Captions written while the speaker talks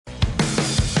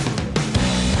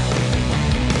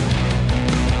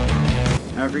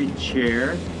every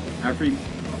chair, every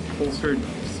upholstered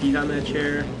seat on that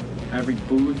chair, every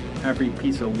booth, every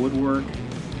piece of woodwork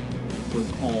was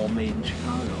all made in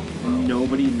Chicago. And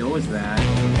nobody knows that.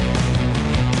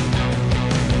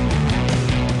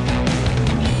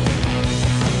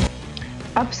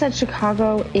 Upset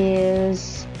Chicago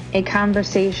is a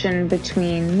conversation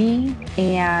between me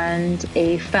and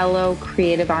a fellow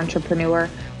creative entrepreneur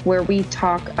where we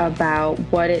talk about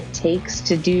what it takes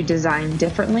to do design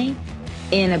differently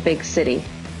in a big city.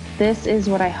 This is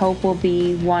what I hope will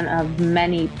be one of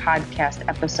many podcast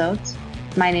episodes.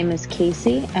 My name is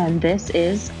Casey, and this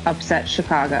is Upset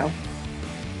Chicago.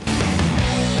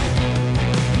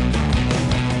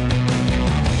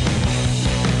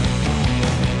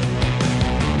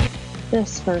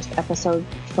 This first episode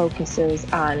focuses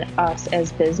on us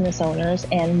as business owners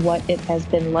and what it has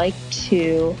been like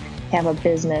to have a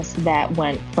business that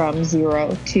went from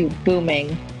zero to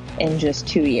booming in just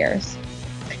 2 years.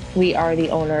 We are the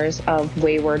owners of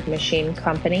Wayward Machine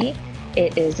Company.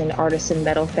 It is an artisan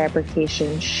metal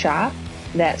fabrication shop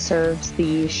that serves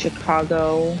the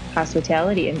Chicago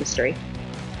hospitality industry.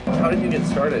 How did you get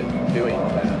started doing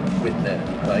that with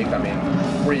them? Like, I mean,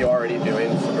 were you already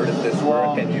doing sort of this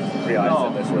work and you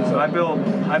realized that this was I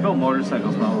built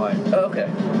motorcycles my whole life. Oh, okay.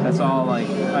 That's all like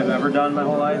I've ever done my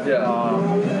whole life. Yeah.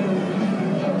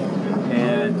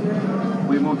 And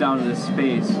we moved down to this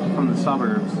space from the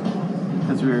suburbs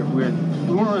because we weren't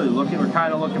really looking. We were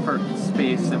kind of looking for a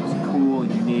space that was cool,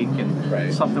 unique,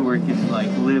 and something where we could like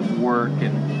live, work,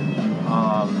 and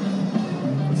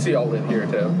So y'all live here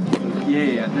too?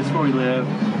 Yeah. This is where we live.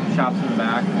 Shops in the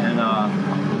back, and a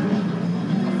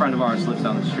friend of ours lives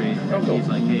down the street. Oh, cool. He's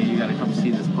like, "Hey, you got to come see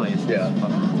this place." Yeah.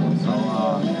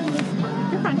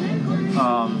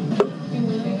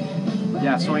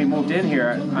 So when we moved in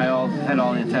here, I had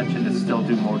all the intention to still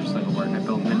do motorcycle work. I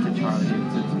built vintage Harley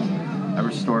Davidsons. I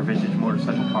restore vintage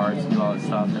motorcycle parts and do all that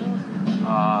stuff. And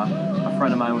a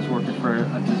friend of mine was working for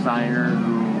a designer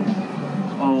who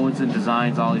owns and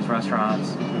designs all these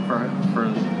restaurants for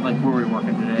like where we're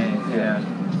working today. And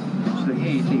she's like,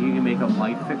 "Hey, you think you can make a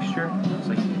light fixture?" I was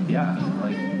like, "Yeah,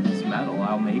 like it's metal,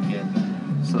 I'll make it."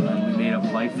 So then we made a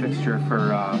light fixture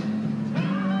for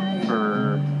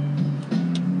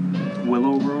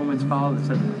Willow Room, it's called. It's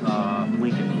at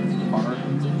Lincoln Park.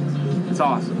 It's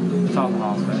awesome. It's off the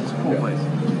hospital. It's a cool place.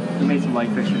 We made some light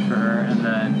fixtures for her, and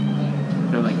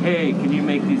then they're like, "Hey, can you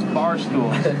make these bar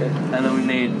stools?" And then we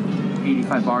made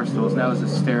 85 bar stools, and that was a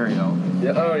stereo.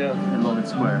 Yeah. Oh, yeah. In Logan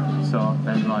Square. So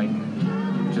then, like,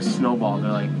 just snowballed.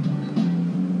 They're like,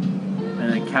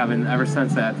 and then Kevin, ever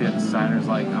since that, the designer's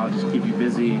like, "I'll just keep you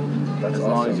busy as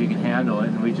long as you can handle it."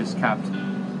 And we just kept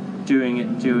doing it,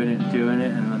 and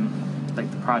then like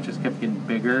the projects kept getting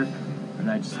bigger, and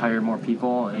I just hired more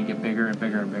people, and it get bigger and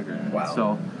bigger and bigger. And wow.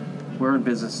 So we're in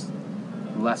business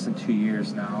less than 2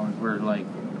 years now, and we're like.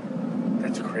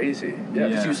 That's crazy. Yeah,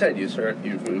 because you said you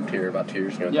moved here about 2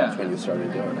 years ago. Yeah. That's when you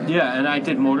started doing it. Yeah, and I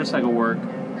did motorcycle work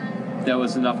that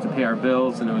was enough to pay our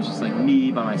bills, and it was just like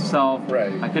me by myself.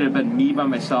 Right. I could have been me by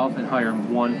myself and hired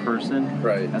one person.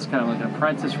 Right. That's kind of like an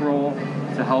apprentice role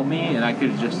to help me, and I could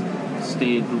have just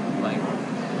stayed like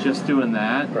just doing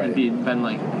that and been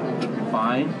like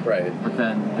fine. Right. But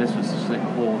then this was just like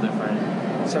a whole different.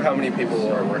 So how many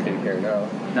people are working here now?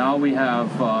 Now we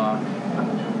have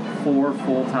 4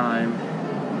 full-time,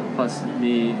 plus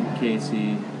me and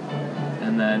Casey,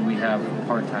 and then we have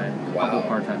part-time, couple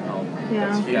part-time help.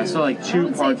 Yeah. Yeah, so like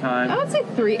 2 part-time. I would say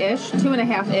 3-ish,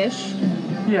 2.5-ish.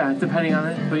 Yeah, depending on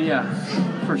it, but yeah,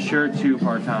 for sure 2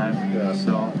 part-time. Yeah.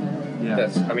 So, yeah.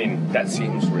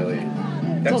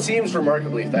 That seems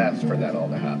remarkably fast for that all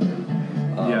to happen.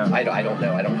 Yeah. I don't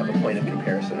know. I don't have a point of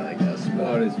comparison, I guess. But,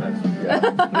 Oh, it is fast. Yeah.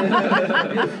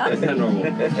 It's not normal.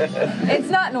 It's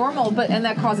not normal, and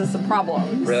that causes some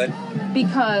problems. Really?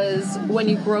 Because when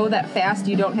you grow that fast,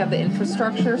 you don't have the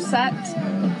infrastructure set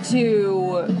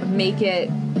to make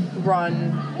it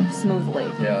run smoothly.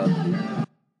 Yeah.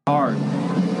 Hard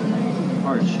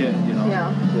shit, you know.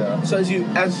 Yeah. So as you've,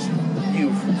 I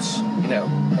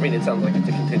mean, it sounds like it's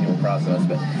a continual process,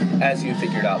 but as you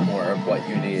figured out more of what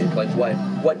you need, like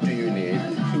what do you need?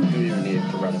 Who do you need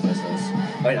to run a business?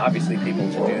 I mean, obviously people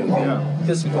to do the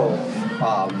physical,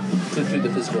 to do the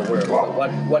physical work.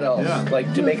 But what else? Yeah.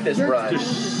 Like to make this run?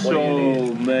 There's what do you so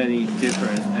need? many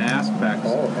different aspects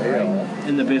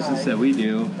in the business that we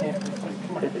do.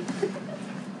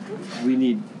 We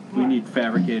need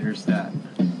fabricators that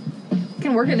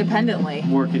Can work independently.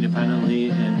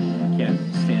 And can't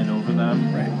stand over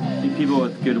them. Right. Need people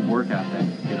with good work ethic,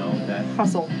 you know, that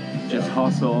Hustle. just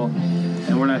hustle.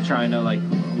 And we're not trying to like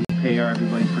pay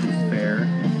everybody pretty fair,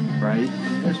 right?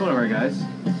 There's one of our guys.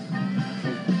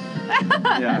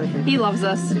 Yeah. He loves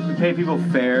us. We pay people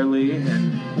fairly,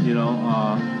 and you know,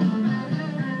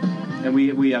 and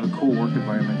we have a cool work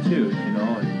environment too, you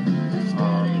know. And,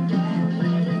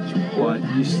 but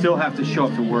you still have to show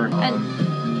up to work.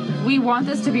 And we want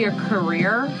this to be a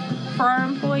career for our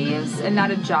employees and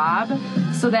not a job.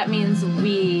 So that means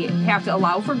we have to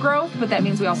allow for growth, but that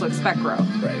means we also expect growth.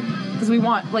 Right. Because we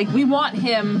want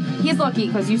him. He's lucky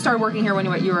because you started working here when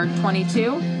you were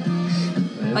 22.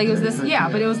 Like it was this, yeah,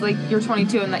 but it was like you're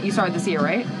 22 and that you started this year,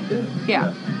 right?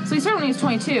 Yeah. So he started when he was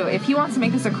 22. If he wants to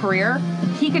make this a career,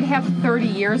 he could have 30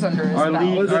 years under his belt.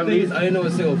 I didn't know a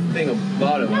single thing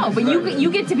about it. No, but you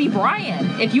get to be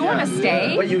Brian if you want to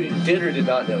stay. But you did or did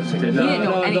not know? He didn't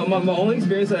know anything. My only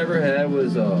experience I ever had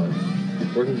was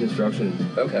working construction.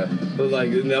 Okay. But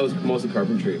like that was mostly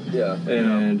carpentry. Yeah.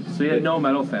 And so you had no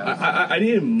metal fabs. I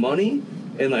needed money,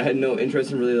 and I had no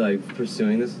interest in really like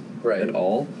pursuing this at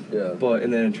all. Yeah.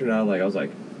 And then it turned out like I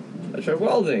tried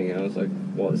welding, and I was like,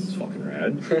 well, this is fucking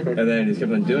rad. And then just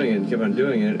kept on doing it,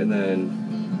 and then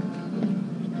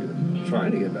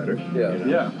trying to get better. Yeah. You know?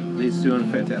 Yeah, he's doing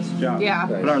a fantastic job. Yeah.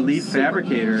 But our lead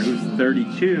fabricator, who's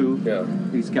 32,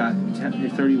 he's got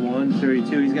 31,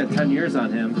 32, he's got 10 years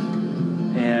on him.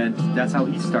 And that's how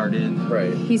he started.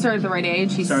 Right. He started at the right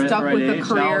age. He Started at stuck the right with the age.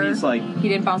 career. Now he's like... He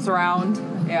didn't bounce around.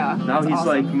 Yeah. Now he's awesome.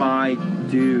 like my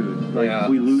dude. Like,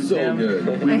 we lose so him.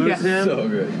 Good. We lose him. So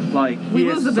good. Like, We he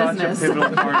lose is the such business. a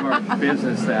pivotal part of our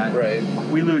business that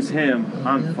we lose him.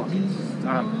 I'm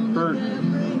hurt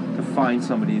to find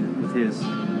somebody with his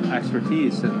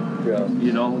expertise and,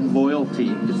 you know,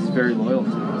 loyalty. This is very loyal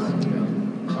to us.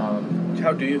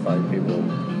 How do you find people?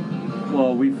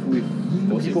 Well,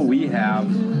 the people we have,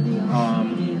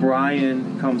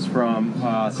 Brian comes from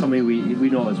somebody we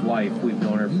know his wife. We've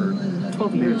known her for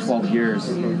 12 years.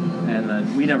 And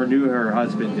then we never knew her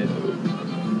husband did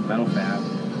metal fab.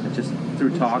 And just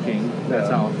through talking, that's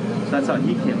how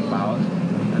he came about.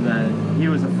 And then he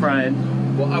was a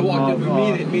friend. Well, I walked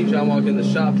in. Me and John walked in the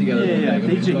shop together. Yeah.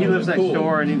 He lives next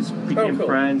door, and he became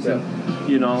friends. Yeah. And,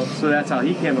 you know, so that's how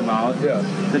he came about. Yeah.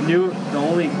 The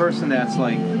only person that's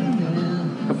like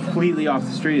completely off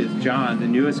the street is John, the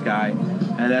newest guy,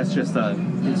 and that's just a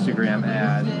Instagram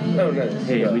ad. Oh, nice.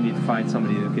 Hey, we need to find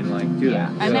somebody who can like do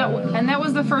that. And that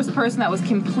was the first person that was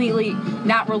completely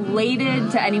not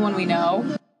related to anyone we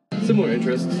know. Similar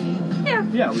interests.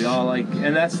 Yeah, we all like,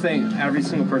 and that's the thing. Every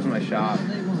single person in my shop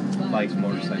likes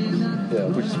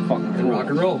motorcycles, which is fucking cool. Rock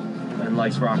and roll. And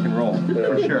likes rock and roll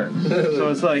for sure. So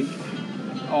it's like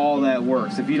all that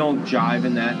works. If you don't jive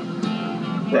in that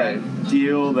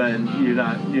deal, then you're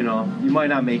not. You know, you might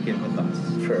not make it with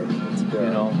us. Sure.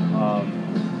 You know,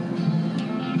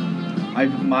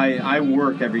 I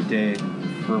work every day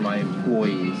for my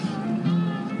employees,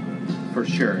 for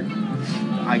sure.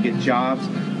 I get jobs.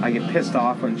 I get pissed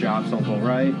off when jobs don't go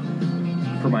right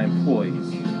for my employees,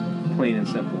 plain and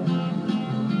simple.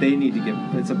 They need to get.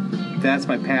 That's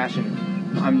my passion.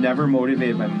 I'm never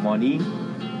motivated by money,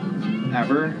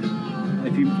 ever.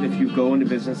 If you go into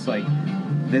business like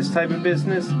this type of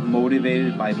business,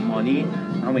 motivated by money,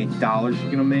 how many dollars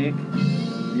you're gonna make,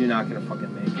 you're not gonna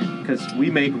fucking make it. Because we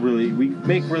make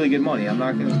really good money. I'm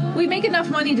not gonna. We make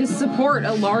enough money to support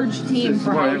a large team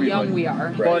for how young we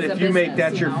are. But if you make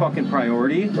that your fucking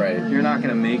priority, you're not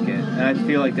gonna make it. And I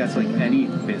feel like that's like any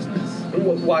business.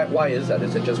 Why is that?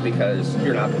 Is it just because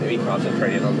you're not going to be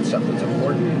concentrating on the stuff that's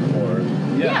important, or?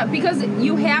 Yeah, because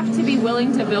you have to be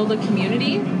willing to build a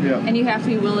community, and you have to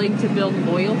be willing to build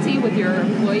loyalty with your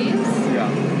employees.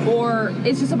 Yeah. Or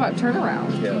it's just about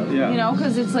turnaround. Yeah. You know,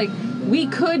 because it's like we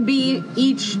could be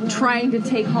each trying to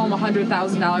take home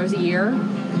 $100,000 a year,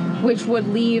 which would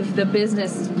leave the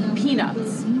business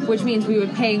peanuts, which means we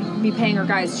would be paying our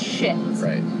guys shit.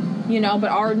 Right. You know, but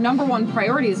our number one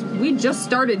priority is we just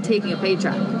started taking a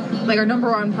paycheck. Like our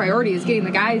number one priority is getting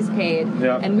the guys paid,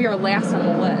 and we are last on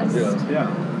the list. Yeah.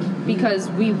 Because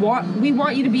we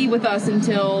want you to be with us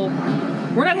until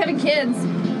we're not having kids.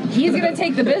 He's gonna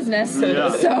take the business,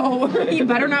 so you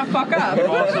better not fuck up.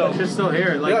 Also, just still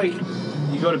here, like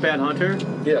you go to Bad Hunter.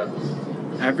 Yeah.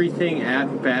 Everything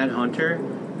at Bad Hunter,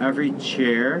 every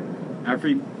chair,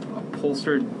 every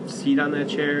upholstered seat on that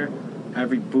chair,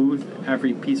 every booth,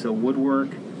 every piece of woodwork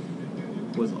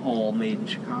was all made in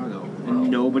Chicago. And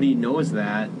nobody knows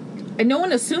that. And no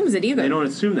one assumes it either. They don't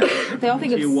assume that. They all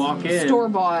think so it's you walk in,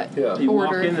 store-bought, you walk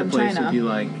ordered in the from place China. and be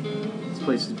like, this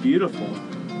place is beautiful.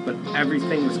 But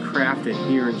everything was crafted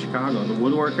here in Chicago. The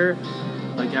woodworker,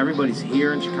 like everybody's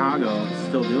here in Chicago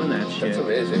still doing that shit. That's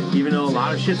amazing. Even though a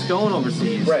lot of shit's going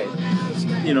overseas. Right.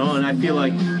 You know, and I feel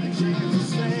like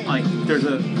there's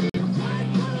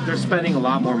they're spending a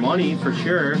lot more money for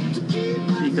sure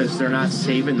because they're not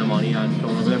saving the money on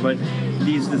going over there. But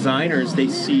these designers, they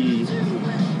see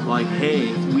like,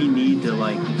 hey, we need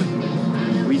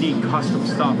custom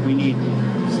stuff. We need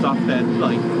stuff that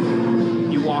like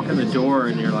you walk in the door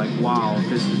and you're like, wow,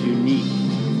 this is unique.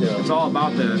 Yeah. It's all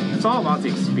about the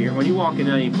experience. When you walk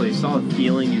into any place, it's all the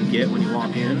feeling you get when you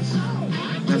walk in.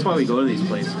 That's why we go to these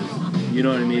places. You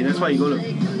know what I mean? That's why you go to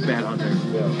Bad Hunter.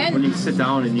 Yeah. And when you sit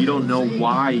down and you don't know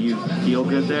why you feel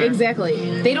good there.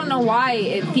 exactly. They don't know why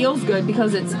it feels good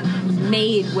because it's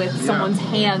made with someone's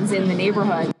hands in the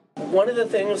neighborhood. One of the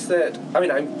things that, I'm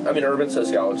an urban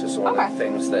sociologist, so one of the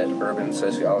things that urban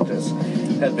sociologists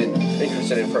have been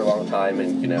interested in for a long time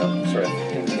and, sort of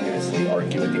continuously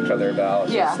argue with each other about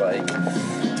is like,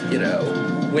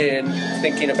 when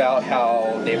thinking about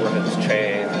how neighborhoods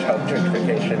change, how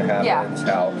gentrification happens,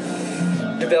 how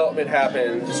development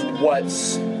happens,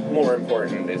 what's more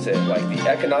important? Is it like the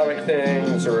economic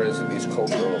things or is it these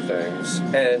cultural things?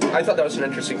 And I thought that was an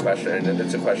interesting question, and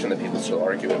it's a question that people still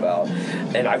argue about.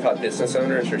 And I thought business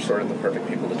owners are sort of the perfect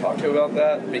people to talk to about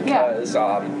that because,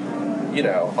 on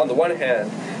the one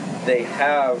hand, they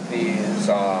have these,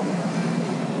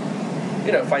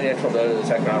 financial motives,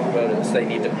 economic motives. They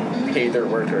need to pay their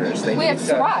workers. They have to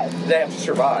survive. They have to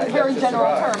survive. In very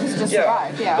general terms, just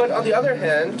survive. Yeah. But on the other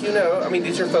hand,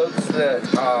 these are folks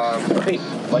that,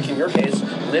 like in your case,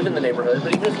 live in the neighborhood.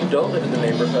 But even if you don't live in the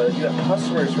neighborhood, you have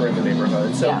customers who are in the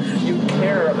neighborhood. So you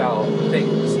care about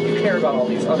things. You care about all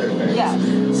these other things.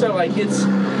 Yeah. So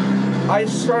I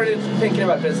started thinking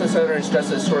about business owners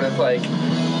just as sort of like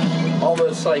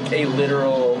almost like a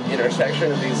literal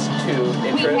intersection of these two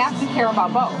interests. We have to care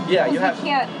about both. Yeah, you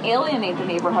can't alienate the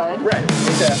neighborhood. Right,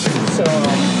 exactly. So,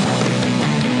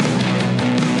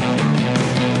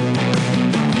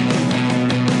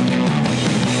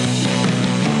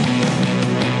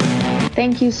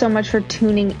 Thank you so much for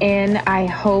tuning in. I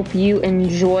hope you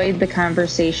enjoyed the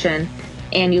conversation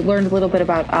and you learned a little bit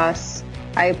about us.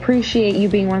 I appreciate you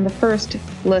being one of the first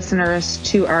listeners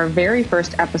to our very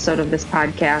first episode of this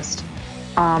podcast.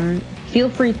 Feel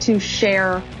free to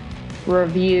share,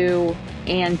 review,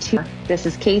 and This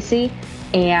is Casey,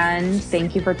 and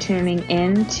thank you for tuning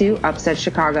in to Upset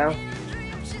Chicago.